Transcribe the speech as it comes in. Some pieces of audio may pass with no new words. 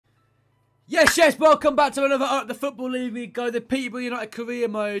Yes, welcome back to another Up the Football League. We go the Peterborough United career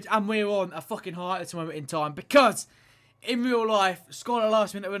mode, and we're on a fucking high at this moment in time because in real life, scored a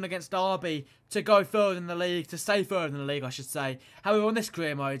last minute win against Derby to go further in the league, to stay further in the league, I should say. However, on this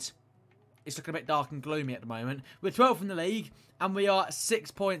career mode, it's looking a bit dark and gloomy at the moment. We're 12th in the league, and we are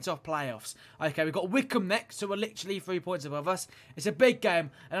 6 points off playoffs. Okay, we've got Wycombe next, so we're literally 3 points above us. It's a big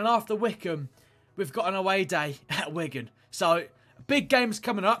game, and then after Wycombe, we've got an away day at Wigan. So, big games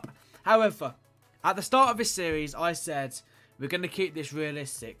coming up. However, at the start of this series, I said we're going to keep this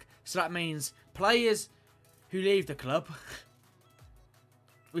realistic. So that means players who leave the club,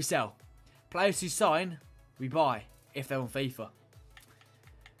 we sell. Players who sign, we buy, if they're on FIFA.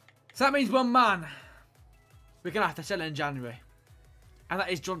 So that means one man we're going to have to sell in January. And that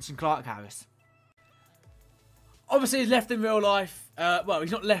is Johnson Clark-Harris. Obviously, he's left in real life. Well,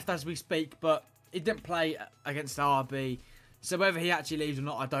 he's not left as we speak, but he didn't play against RB. So whether he actually leaves or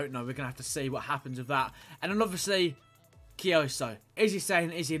not, I don't know. We're going to have to see what happens with that. And then obviously, Kioso. Is he saying,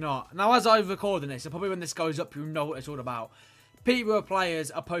 is he not? Now, as I'm recording this, and probably when this goes up, you'll know what it's all about. Peterborough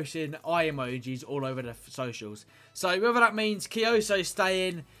players are posting eye emojis all over the socials. So whether that means Kioso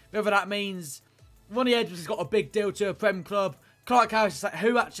staying, whether that means Ronnie Edwards has got a big deal to a Prem club, Clark-Harris is like,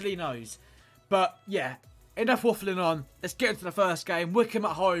 who actually knows? But yeah, enough waffling on. Let's get into the first game. Wycombe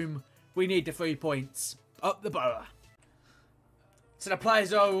at home. We need the 3 points. Up the borough. So the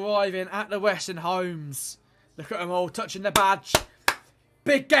players are arriving at the Western Homes. Look at them all touching the badge.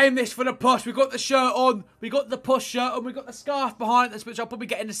 Big game this for the POSH. We've got the shirt on. We've got the POSH shirt on. We've got the scarf behind us, which I'll probably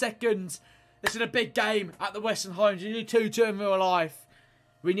get in a second. This is a big game at the Western Homes. You need 2-2 in real life.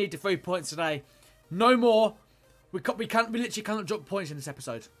 We need the 3 points today. No more. We literally cannot drop points in this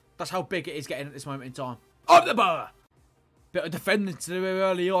episode. That's how big it is getting at this moment in time. Up the borough. Bit of defending to do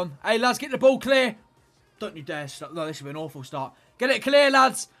early on. Hey lads, get the ball clear. Don't you dare start. No, this should be an awful start. Get it clear,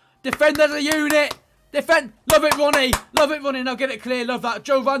 lads. Defend as a unit. Defend. Love it, Ronnie. Love it, Ronnie. Now get it clear. Love that.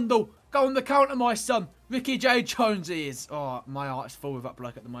 Joe Randall. Go on the counter, my son. Ricky J. Jones he is. Oh, my heart's full with that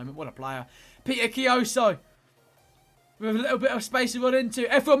bloke at the moment. What a player. Peter Kioso. With a little bit of space to run into.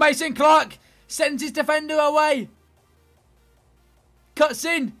 Efron Mason Clark. Sends his defender away. Cuts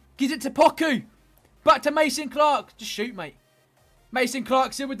in. Gives it to Poku. Back to Mason Clark. Just shoot, mate. Mason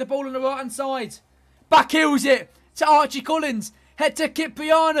Clark's in with the ball on the right-hand side. Back heels it to Archie Collins. Head to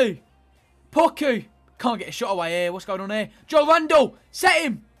Kipriano. Poku. Can't get a shot away here. What's going on here? Joe Randall. Set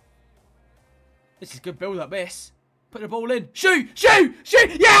him. This is good build-up, this. Put the ball in. Shoot. Shoot.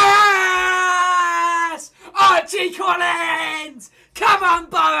 Shoot. Yes! Archie Collins. Come on,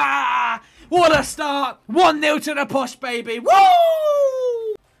 Borough. What a start. 1-0 to the POSH, baby.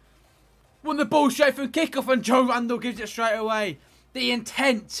 Woo! Won the ball straight from kickoff and Joe Randall gives it straight away. The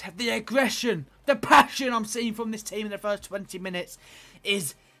intent, the aggression, the passion I'm seeing from this team in the first 20 minutes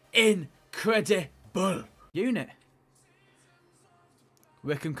is incredible. Unit.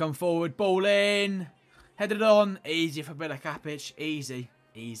 Wycombe come forward, ball in. Headed on. Easy for Billa Capic. Easy,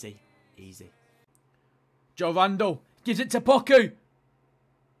 easy, easy. Joe Randall gives it to Poku.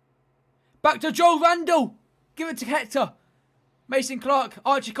 Back to Joe Randall. Give it to Hector. Mason Clark.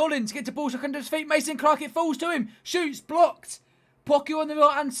 Archie Collins gets the ball stuck under his feet. Mason Clark, it falls to him. Shoots, blocked. Poku on the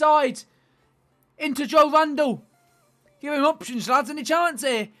right-hand side. Into Joe Randall. Give him options, lads. Any chance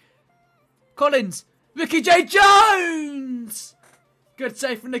here? Collins. Ricky J. Jones. Good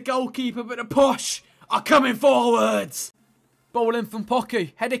save from the goalkeeper, but the POSH are coming forwards. Ball in from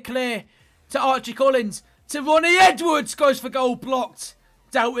Poku. Headed clear to Archie Collins. To Ronnie Edwards. Goes for goal, blocked.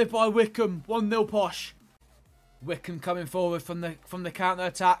 Dealt with by Wycombe. 1-0 POSH. Wycombe coming forward from the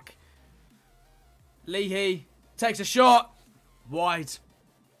counter-attack. Leahy takes a shot. Wide.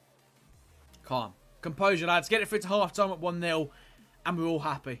 Calm. Composure, lads. Get it through to half-time at 1-0. And we're all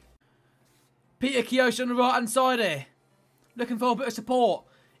happy. Peter Kioso on the right-hand side here. Looking for a bit of support.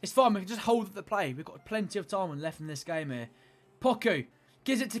 It's fine. We can just hold up the play. We've got plenty of time left in this game here. Poku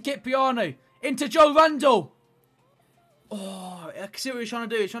gives it to Kipriano. Into Joe Randall. Oh, I see what he's trying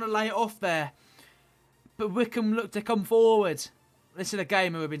to do. He's trying to lay it off there. But Wycombe look to come forward. This is a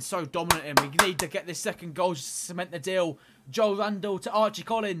game where we've been so dominant in. We need to get this second goal to cement the deal. Joe Randall to Archie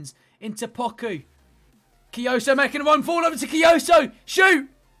Collins. Into Poku. Kioso making a run. Fall over to Kioso. Shoot!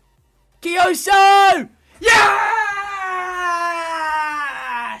 Kioso! Yes!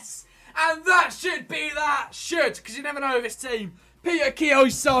 And that should be that. Should. Because you never know with this team. Peter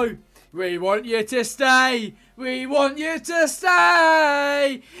Kioso. We want you to stay. We want you to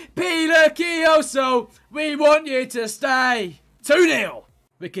stay. Peter Kioso. We want you to stay. 2-0.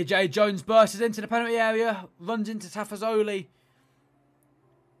 Ricky J. Jones bursts into the penalty area. Runs into Tafazoli.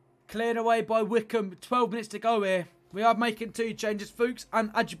 Cleared away by Wycombe. 12 minutes to go here. We are making 2 changes. Fuchs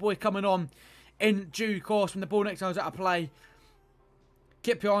and Ajiboy coming on in due course when the ball next time is out of play.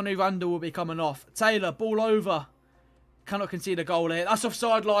 Kipiano Randall will be coming off. Taylor, ball over. Cannot concede a goal here. That's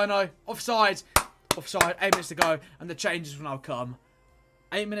offside, Lino. Offside. Offside. 8 minutes to go. And the changes will now come.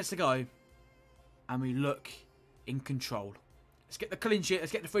 8 minutes to go. And we look in control. Let's get the clean sheet.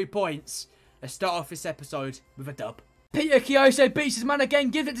 Let's get the 3 points. Let's start off this episode with a dub. Peter Kioso beats his man again.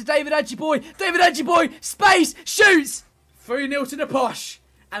 Gives it to David Ajiboy. David Ajiboy. Space. Shoots. 3-0 to the Posh.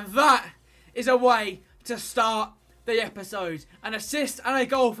 And that is a way to start the episode. An assist and a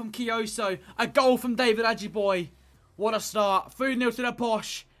goal from Kioso. A goal from David Ajiboy. What a start. 3-0 to the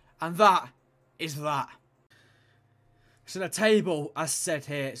Posh. And that is that. So the table, as said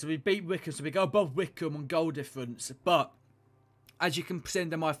here, so we beat Wickham, so we go above Wickham on goal difference. But, as you can see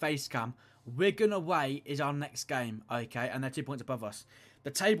under my face cam, Wigan away is our next game, okay? And they're 2 points above us.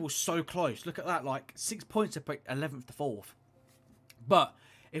 The table's so close. Look at that, like 6 points to 11th to 4th. But,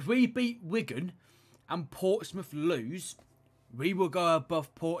 if we beat Wigan and Portsmouth lose, we will go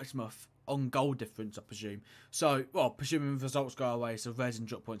above Portsmouth on goal difference, I presume. So, well, presuming results go away, so Reading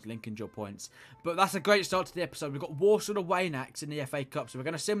drop points, Lincoln drop points. But that's a great start to the episode. We've got Walsall away next in the FA Cup, so we're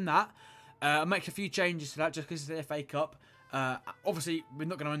going to sim that. I'll make a few changes to that just because it's the FA Cup. Obviously, we're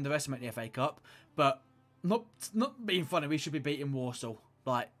not going to underestimate the FA Cup, but not being funny, we should be beating Walsall.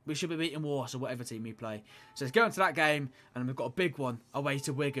 Like, we should be beating Walsall, whatever team we play. So let's go into that game, and we've got a big one away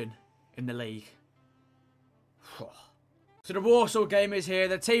to Wigan in the league. So the Walsall game is here.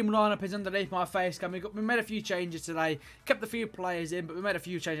 The team lineup is underneath my face cam. We made a few changes today. Kept a few players in, but we made a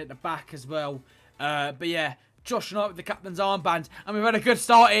few changes at the back as well. But yeah, Josh Knight with the captain's armband. And we've had a good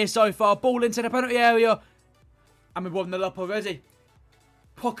start here so far. Ball into the penalty area. And we've 1-0 up already.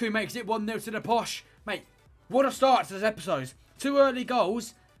 Poku makes it 1-0 to the Posh. Mate, what a start to this episode. 2 early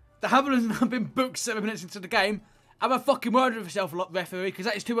goals. They haven't been booked 7 minutes into the game. Have a fucking word with yourself, referee, because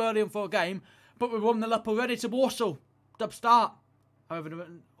that is too early on for a game. But we're 1-0 up already to Walsall. Dub start. However,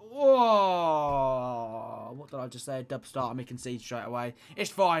 oh, what did I just say? Dub start and we concede straight away. It's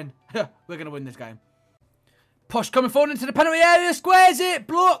fine. We're going to win this game. Posh coming forward into the penalty area. Squares it.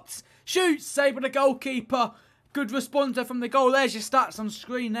 Blocked. Shoots. Save with the goalkeeper. Good response from the goal. There's your stats on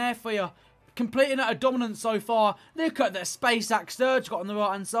screen there for you. Completing at a dominance so far. Look at that space that Sturge got on the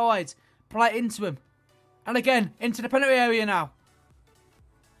right hand side. Play it into him. And again, into the penalty area now.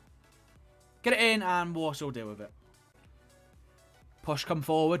 Get it in and Walsall deal with it. Posh come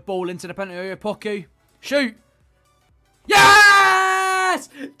forward. Ball into the penalty area. Poku. Shoot. Yes!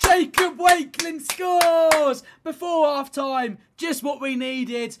 Jacob Wakeling scores before half time. Just what we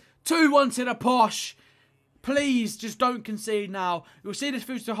needed. 2-1 to the Posh. Please, just don't concede now. You'll see this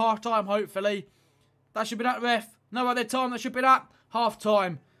through to half time, hopefully. That should be that, ref. No other time. That should be that. Half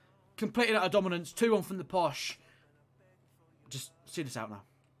time. Completed at a dominance. 2-1 from the Posh. Just see this out now.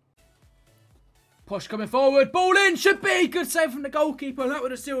 Posh coming forward. Ball in. Should be. Good save from the goalkeeper. And that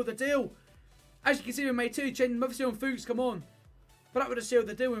would have sealed the deal. As you can see, we made 2 changes. Obviously on Fuchs, come on. But that would have sealed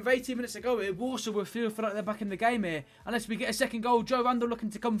the deal. With 18 minutes to go here, Walsall will feel like they're back in the game here. Unless we get a second goal. Joe Randall looking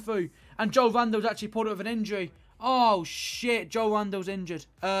to come through. And Joe Randall's actually pulled out of an injury. Oh, shit. Joe Randall's injured.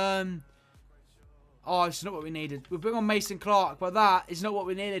 Oh, it's not what we needed. We bring on Mason Clark, but that is not what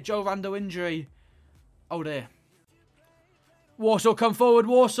we needed. Joe Randall injury. Oh, dear. Walsall come forward.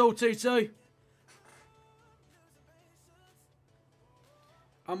 Walsall 2-2.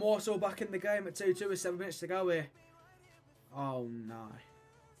 And Walsall back in the game at 2-2 with 7 minutes to go here. Oh, no.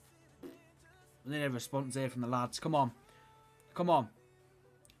 We need a response here from the lads. Come on. Come on.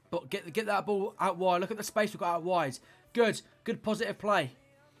 But get that ball out wide. Look at the space we've got out wide. Good. Good positive play.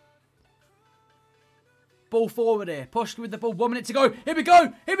 Ball forward here. Posh with the ball. 1 minute to go. Here we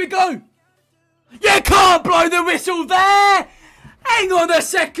go. Here we go. You can't blow the whistle there. Hang on a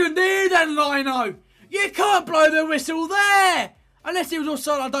second here then, Lino. You can't blow the whistle there. Unless it was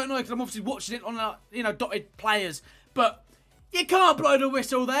offside, I don't know, because I'm obviously watching it on, dotted players. But you can't blow the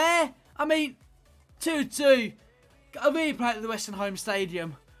whistle there. I mean, 2-2. I really played at the Western Home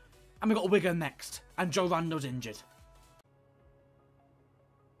Stadium. And we've got Wigan next. And Joe Randall's injured.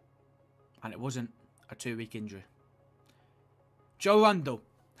 And it wasn't a 2-week injury. Joe Randall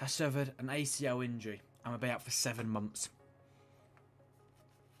has suffered an ACL injury and will be out for 7 months.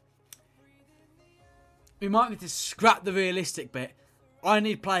 We might need to scrap the realistic bit. I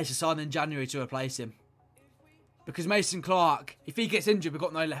need players to sign in January to replace him. Because Mason Clark, if he gets injured, we've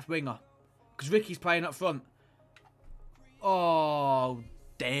got no left winger. Because Ricky's playing up front. Oh,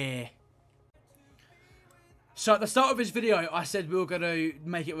 dear. So at the start of this video, I said we were going to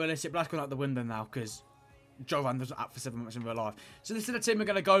make it realistic, but that's gone out the window now. Because Joe Randall's up for 7 months in real life. So this is the team we're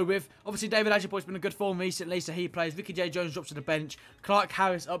going to go with. Obviously, David Ajiboy's been in good form recently, so he plays. Ricky J. Jones drops to the bench. Clark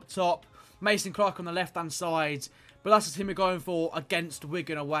Harris up top. Mason Clark on the left-hand side. But that's the team we're going for against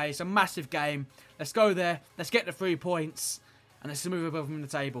Wigan away. It's a massive game. Let's go there. Let's get the 3 points. And let's move above them in the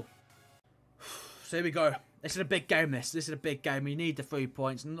table. So here we go. This is a big game, this. This is a big game. We need the 3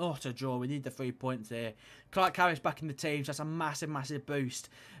 points. Not a draw. We need the 3 points here. Clark Harris back in the team. So that's a massive, massive boost.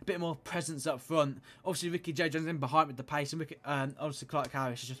 A bit more presence up front. Obviously, Ricky J. Jones in behind with the pace. And obviously, Clark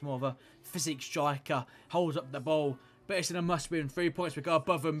Harris is just more of a physique striker. Holds up the ball. But it's in a must-win. 3 points. We go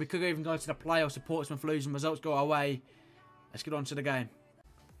above them. We could even go to the playoffs if Portsmouth lose and results go our way. Let's get on to the game.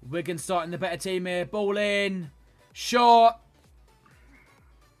 Wigan starting the better team here. Ball in. Shot.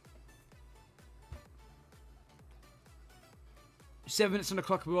 Seven minutes on the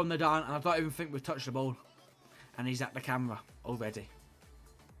clock, we're on the down, and I don't even think we've touched the ball. And he's at the camera already.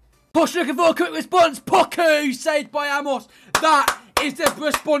 Posh looking for a quick response. Poku saved by Amos. That is the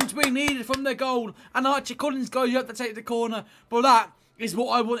response we needed from the goal. And Archie Collins goes, you have to take the corner. But that is what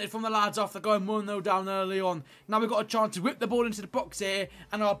I wanted from the lads after going 1-0 down early on. Now we've got a chance to whip the ball into the box here.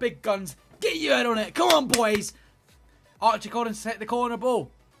 And our big guns, get your head on it. Come on, boys. Archie Collins to take the corner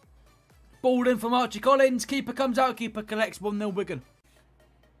ball. Ball in from Archie Collins. Keeper comes out. Keeper collects 1-0 Wigan.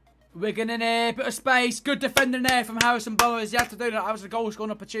 Wigan in here. Bit of space. Good defending there from Harrison Burrows. You have to do that. That was a goal scoring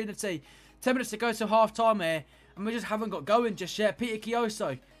opportunity. 10 minutes to go to half time here. And we just haven't got going just yet. Peter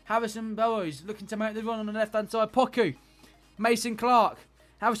Kioso. Harrison Burrows looking to make the run on the left hand side. Poku. Mason Clark.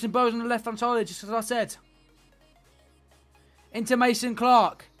 Harrison Burrows on the left hand side, just as I said. Into Mason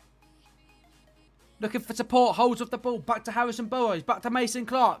Clark. Looking for support. Holds off the ball. Back to Harrison Burrows. Back to Mason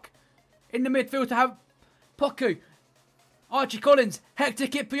Clark. In the midfield to have Poku. Archie Collins. Hector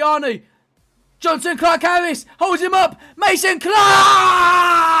Kipriano. Johnson Clark Harris. Holds him up. Mason Clark!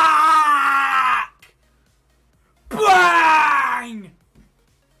 Bang!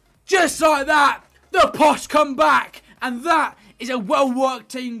 Just like that. The Posh come back. And that is a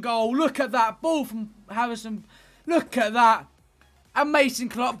well-worked team goal. Look at that. Ball from Harrison. Look at that. And Mason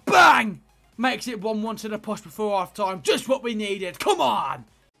Clark. Bang! Makes it 1-1 to the Posh before half-time. Just what we needed. Come on!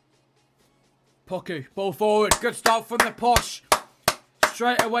 Poku, ball forward. Good start from the Posh.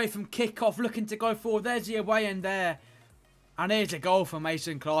 Straight away from kick-off, looking to go forward. There's the away end there. And here's a goal from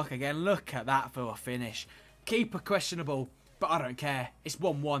Mason Clark again. Look at that for a finish. Keeper questionable, but I don't care. It's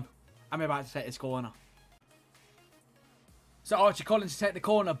 1-1. I'm about to take this corner. So Archie Collins to take the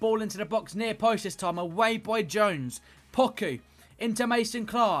corner. Ball into the box near post this time. Away by Jones. Poku into Mason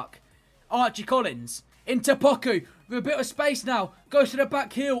Clark. Archie Collins into Poku. With a bit of space now. Goes to the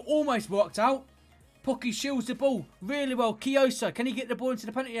back heel. Almost worked out. Poku shields the ball really well. Kioso, can he get the ball into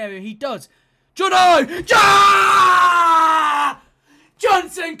the penalty area? He does. Jono!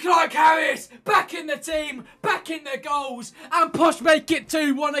 Johnson Clark Harris back in the team, back in the goals, and Posh make it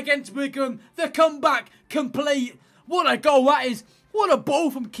 2-1 against Wigan. The comeback complete. What a goal that is. What a ball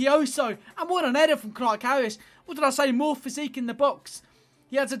from Kioso, and what an header from Clark Harris. What did I say? More physique in the box.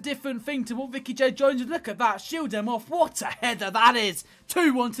 He has a different thing to what Ricky J. Jones would. Look at that. Shield him off. What a header that is.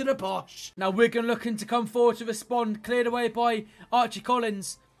 2-1 to the Posh. Now Wigan looking to come forward to respond. Cleared away by Archie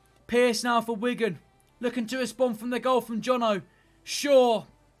Collins. Pearce now for Wigan. Looking to respond from the goal from Jono. Shaw.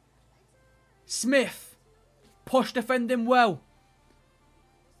 Smith. Posh defending well.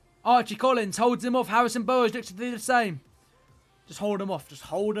 Archie Collins holds him off. Harrison Burrows looks to do the same. Just hold him off. Just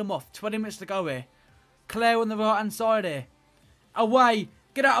hold him off. 20 minutes to go here. Claire on the right hand side here. Away.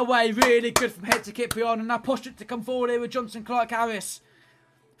 Get out of the way. Really good from head to Kipriano. And now Posh it to come forward here with Johnson Clark Harris.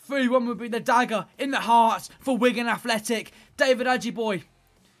 3-1 would be the dagger in the heart for Wigan Athletic. David Ajiboy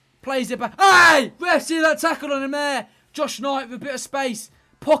plays it back. Hey! Ref, see that tackle on him there. Josh Knight with a bit of space.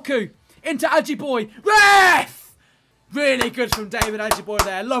 Poku into Ajiboy. Ref! Really good from David Ajiboy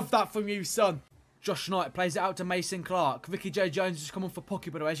there. Love that from you, son. Josh Knight plays it out to Mason Clark. Ricky J. Jones has come on for Poku,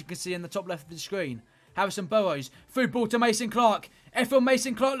 by the way, as you can see in the top left of the screen. Harrison Burrows. Through ball to Mason Clark. F1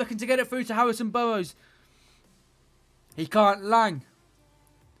 Mason Clark looking to get it through to Harrison Burrows. He can't. Lang.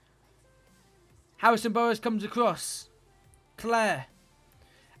 Harrison Burrows comes across. Claire.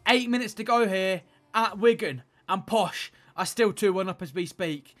 8 minutes to go here at Wigan. And Posh are still 2-1 up as we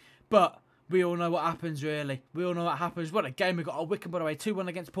speak. But we all know what happens, really. We all know what happens. What a game we got at Wigan, by the way. 2-1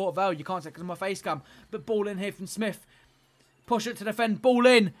 against Port Vale. You can't say because of my face cam. But ball in here from Smith. Push it to defend. Ball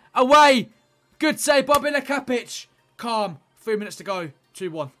in. Away. Good save, Bobby Lekapic. Calm. 3 minutes to go.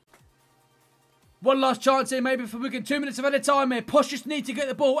 2-1. One last chance here, maybe for Wigan. 2 minutes of added time here. Posh just need to get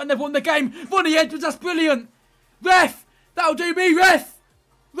the ball, and they've won the game. Ronnie Edwards, that's brilliant. Ref, that'll do me. Ref,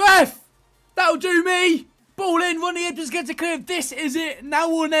 that'll do me. Ball in. Ronnie Edwards gets a clear. This is it.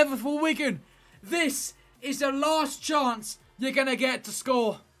 Now or never for Wigan. This is the last chance you're going to get to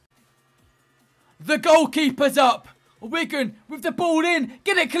score. The goalkeeper's up. Wigan with the ball in.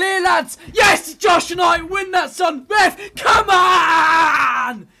 Get it clear, lads. Yes, Josh Knight, win that, son. Ref, come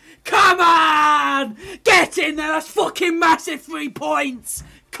on. Come on. Get in there. That's fucking massive 3 points.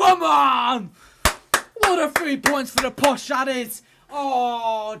 Come on. What a 3 points for the Posh that is.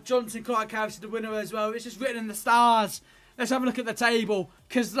 Oh, Johnson Clark Harris is the winner as well. It's just written in the stars. Let's have a look at the table,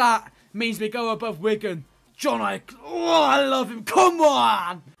 because that means we go above Wigan. John, I love him. Come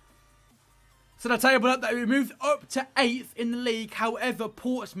on. So the table up there, we moved up to 8th in the league. However,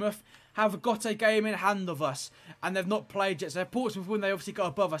 Portsmouth have got a game in hand of us, and they've not played yet. So if Portsmouth win, they obviously got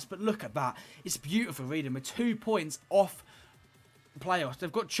above us. But look at that. It's beautiful reading. We're 2 points off playoffs.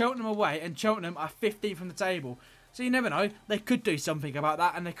 They've got Cheltenham away, and Cheltenham are 15th from the table. So you never know. They could do something about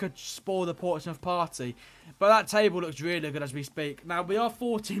that, and they could spoil the Portsmouth party. But that table looks really good as we speak. Now, we are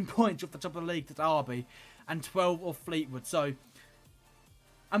 14 points off the top of the league to Derby, and 12 off Fleetwood. So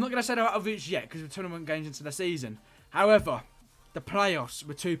I'm not going to say they're out of reach yet, because we're tournament games into the season. However, the playoffs,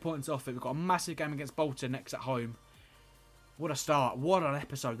 we're 2 points off it. We've got a massive game against Bolton next at home. What a start. What an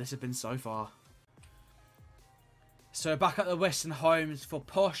episode this has been so far. So back at the Western Homes for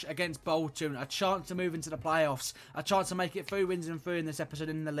Posh against Bolton. A chance to move into the playoffs. A chance to make it 3 wins and 3 in this episode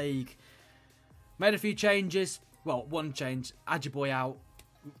in the league. Made a few changes. Well, one change. Ajiboy out.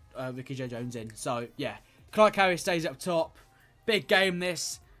 Ricky J. Jones in. So, yeah. Clark Harris stays up top. Big game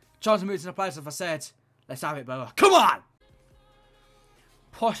this. Chance to move to the playoffs, as I said. Let's have it, Borough. Come on!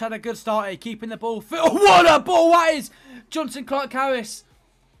 Posh had a good start here, keeping the ball fit. Oh, what a ball that is! Johnson Clark Harris.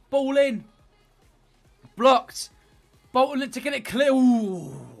 Ball in. Blocked. Bolton to get it clear.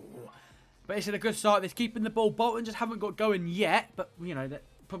 Ooh. But it's had a good start. They're keeping the ball. Bolton just haven't got going yet. But, you know, that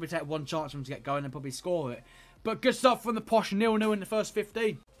probably take one chance for them to get going and probably score it. But good start from the Posh. 0-0 in the first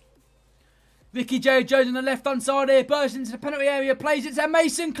 15. Ricky J. Jones on the left-hand side here. Bursts into the penalty area. Plays it to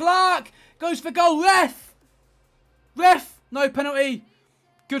Mason Clark. Goes for goal. Ref. Ref. No penalty.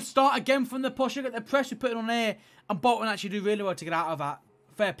 Good start again from the Posh. Look at the pressure putting on here. And Bolton actually do really well to get out of that.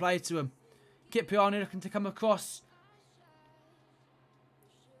 Fair play to him. Kit Piani looking to come across.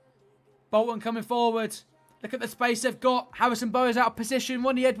 Bolton coming forward. Look at the space they've got. Harrison Burrows out of position.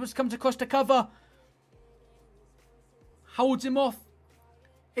 Ronnie Edwards comes across to cover. Holds him off.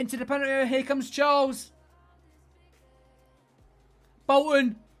 Into the penalty area. Here comes Charles.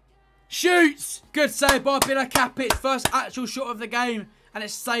 Bolton shoots. Good save by Bilo Kapic. First actual shot of the game. And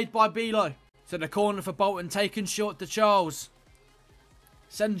it's saved by Bilo. So the corner for Bolton taken short to Charles.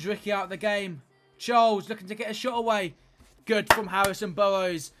 Sends Ricky out of the game. Charles looking to get a shot away. Good from Harrison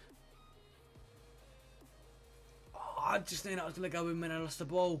Burrows. Oh, I just knew that was going to go in when I lost the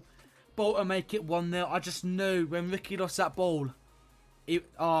ball. Bolton make it 1-0. I just knew when Ricky lost that ball.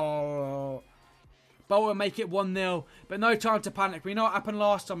 Bolton make it 1-0. But no time to panic. We know what happened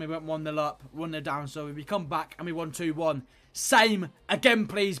last time we went 1-0 up, 1-0 down. So we come back and we won 2-1. Same again,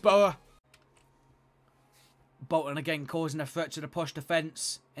 please, Borough. Bolton again causing a threat to the Posh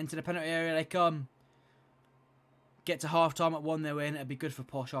defence. Into the penalty area they come. Get to half-time at 1-0 in. It'd be good for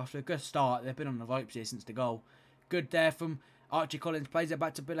Posh after a good start. They've been on the ropes here since the goal. Good there from Archie Collins. Plays it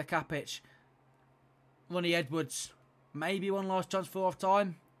back to Bilo Kapic. Ronnie Edwards. Maybe one last chance for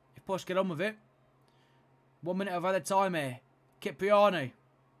half-time. If Posh get on with it. 1 minute of added time here. Kipriano.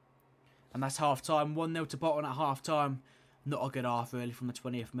 And that's half-time. 1-0 to Bolton at half-time. Not a good half, really, from the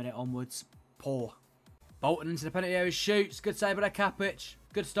 20th minute onwards. Poor. Bolton into the penalty area, shoots. Good save by Kapic.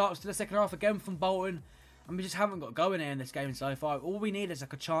 Good starts to the second half again from Bolton. And we just haven't got going here in this game so far. All we need is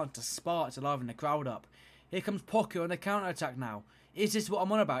like a chance to spark to liven the crowd up. Here comes Poku on the counter-attack now. Is this what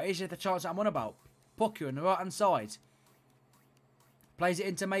I'm on about? Is this the chance that I'm on about? Poku on the right-hand side. Plays it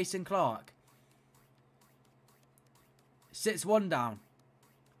into Mason Clark. Sits one down.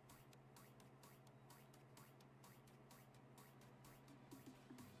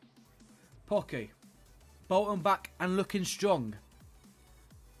 Poku. Bolton back and looking strong.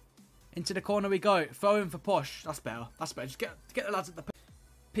 Into the corner we go. Throw in for Posh. That's better. That's better. Just get the lads at the...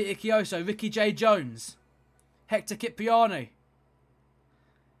 Peter Chioso. Ricky J. Jones. Hector Kipriani.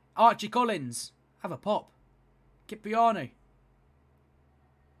 Archie Collins. Have a pop. Kipriani.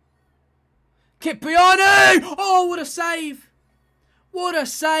 Kipriani! Oh, what a save. What a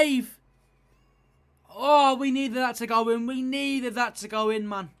save. Oh, we needed that to go in. We needed that to go in,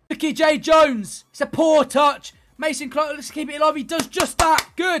 man. Ricky J. Jones. It's a poor touch. Mason Clark looks to keep it alive. He does just that.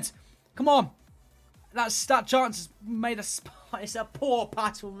 Good. Come on. That chance has made a spot. It's a poor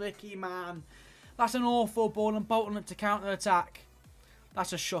pass from Ricky, man. That's an awful ball, and Bolton up to counter-attack.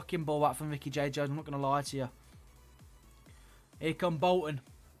 That's a shocking ball back from Ricky J. Jones. I'm not going to lie to you. Here come Bolton.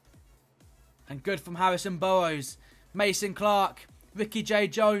 And good from Harrison Burrows. Mason Clark. Ricky J.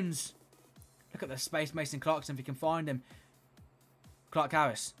 Jones. Look at the space Mason Clarkson if you can find him. Clark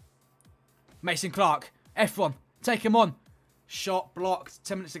Harris. Mason Clark. F1. Take him on. Shot blocked.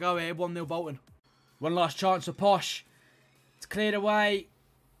 10 minutes to go here. 1-0 Bolton. One last chance for Posh. It's cleared away.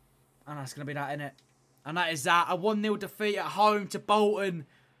 And that's going to be that, innit? And that is that. A 1-0 defeat at home to Bolton.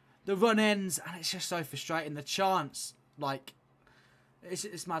 The run ends. And it's just so frustrating. The chance. Like,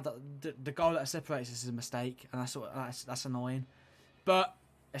 it's mad that the goal that separates us is a mistake. And that's annoying. But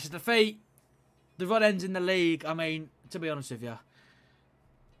it's a defeat. The run ends in the league. I mean, to be honest with you,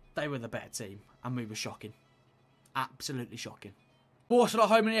 they were the better team. And we were shocking. Absolutely shocking. Walsall at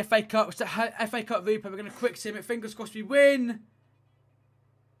home in the FA Cup. It's the FA Cup replay. We're going to quick sim it. Fingers crossed we win.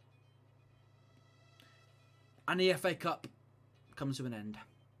 And the FA Cup comes to an end.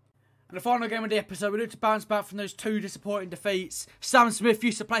 And the final game of the episode, we need to bounce back from those 2 disappointing defeats. Sam Smith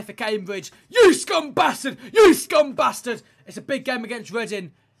used to play for Cambridge. You scum bastard! You scum bastard! It's a big game against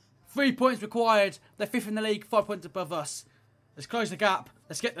Reading. 3 points required. They're 5th in the league, 5 points above us. Let's close the gap.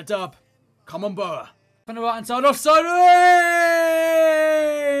 Let's get the dub. Come on, Borough. On the right hand side, offside.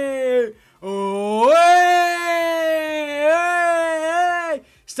 Away!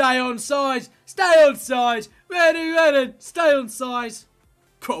 Stay on side. Stay on side. Ready. Stay on side.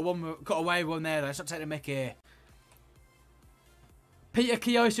 Got away one there though. Stop taking the mick here. Peter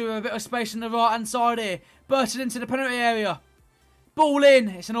Kiosu with a bit of space on the right hand side here. Bursted into the penalty area. Ball in.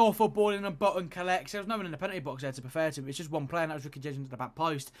 It's an awful ball in and Button collects. There was no one in the penalty box there to be fair to him. It's just one player and that was Ricky J. Jones at the back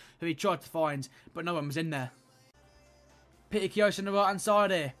post who he tried to find but no one was in there. Peter Kiosu on the right hand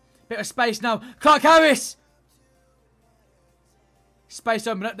side here. Bit of space now. Clark Harris. Space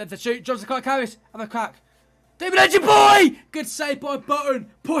open up there to shoot. Johnson Clark Harris. Have a crack. David Edgeboy! Good save by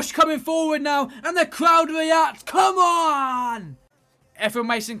Button. Push coming forward now. And the crowd reacts. Come on! Efron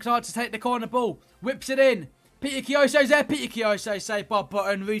Mason Clark to take the corner ball. Whips it in. Peter Kioso's there. Peter Kioso saved by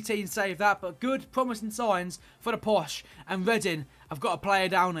Button. Routine save that. But good promising signs for the Posh. And Reading have got a player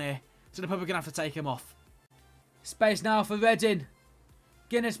down here. So they're probably going to have to take him off. Space now for Reading.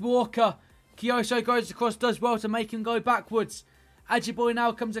 Guinness Walker. Kioso goes across. Does well to make him go backwards. Edgeboy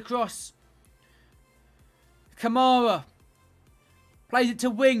now comes across. Kamara plays it to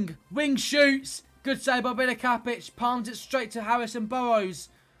Wing. Wing shoots. Good save by Bilikapic. Palms it straight to Harrison Burrows.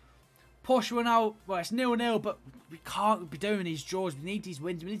 Posh will now... Well, it's 0-0, but we can't be doing these draws. We need these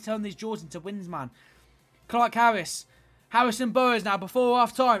wins. We need to turn these draws into wins, man. Clark Harris. Harrison Burrows now before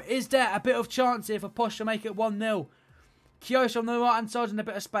half-time. Is there a bit of chance here for Posh to make it 1-0? Kioso on the right-hand side in a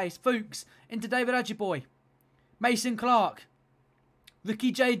bit of space. Fuchs into David Edgeboy. Mason Clark.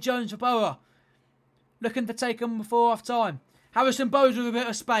 Ricky J. Jones for Borough. Looking to take him before half-time. Harrison Burrows with a bit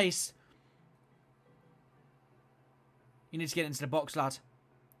of space. You need to get into the box, lad.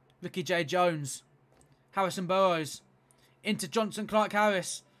 Ricky J. Jones. Harrison Burrows. Into Johnson Clark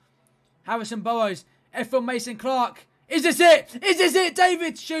Harris. Harrison Burrows. F1 Mason Clark. Is this it? Is this it?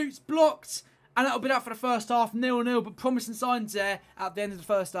 David shoots. Blocked. And that'll be that for the first half. 0-0. But promising signs there at the end of the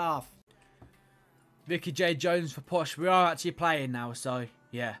first half. Ricky J. Jones for Posh. We are actually playing now. So,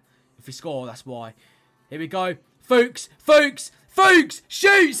 yeah. If we score, that's why. Here we go. Fuchs. Fuchs. Fuchs.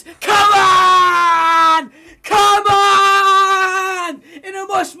 Shoots. Come on! Come on! In a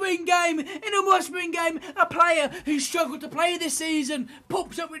must-win game. In a must-win game. A player who struggled to play this season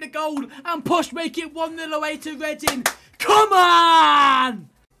pops up with a goal and Posh make it 1-0 away to Reading. Come on!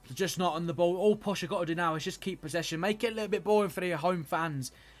 Just not on the ball. All Posh have got to do now is just keep possession. Make it a little bit boring for the home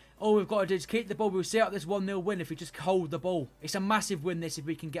fans. All we've got to do is keep the ball. We'll see out this 1-0 win if we just hold the ball. It's a massive win this if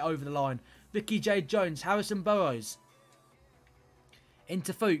we can get over the line. Ricky J. Jones. Harrison Burrows.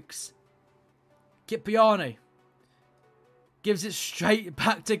 Into Fuchs. Kipiano. Gives it straight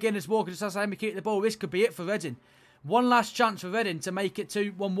back to Guinness Walker. Just as we keep the ball. This could be it for Reading. One last chance for Reading to make it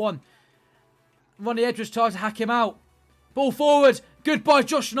 2-1-1. Ronnie Edwards tries to hack him out. Ball forward. Goodbye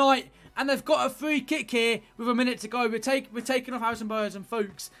Josh Knight. And they've got a free kick here with a minute to go. We're taking off Harrison Burrows and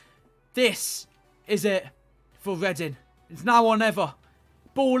Fuchs. This is it for Reading. It's now or never.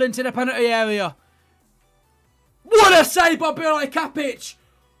 Ball into the penalty area. What a save by Bilikapic.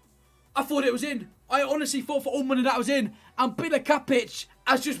 I thought it was in. I honestly thought for all money that was in. And Bilikapic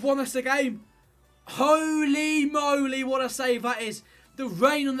has just won us the game. Holy moly, what a save that is. The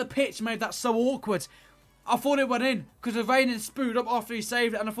rain on the pitch made that so awkward. I thought it went in because the rain had spewed up after he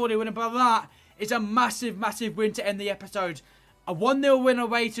saved it and I thought it went in. But that is a massive, massive win to end the episode. A 1-0 win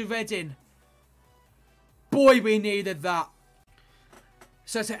away to Reading. Boy, we needed that.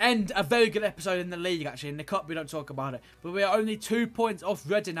 So to end a very good episode in the league, actually, in the cup we don't talk about it, but we are only 2 points off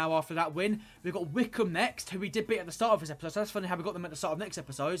Reading now after that win. We've got Wickham next, who we did beat at the start of this episode, so that's funny how we got them at the start of next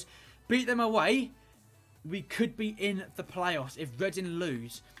episode. Beat them away, we could be in the playoffs if Reading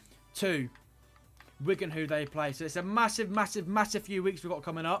lose to Wigan, who they play. So it's a massive, massive, massive few weeks we've got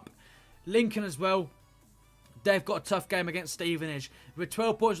coming up. Lincoln as well. They've got a tough game against Stevenage. We're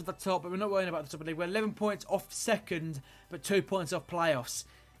 12 points off the top, but we're not worrying about the top of the league. We're 11 points off second, but 2 points off playoffs.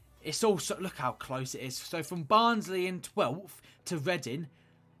 It's also, look how close it is. So from Barnsley in 12th to Reading,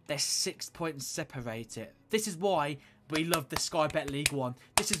 they're 6 points separated. This is why we love the Sky Bet League 1.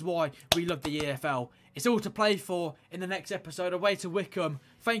 This is why we love the EFL. It's all to play for in the next episode. Away to Wickham.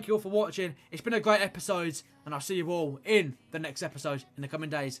 Thank you all for watching. It's been a great episode, and I'll see you all in the next episode in the coming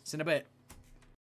days. See you in a bit.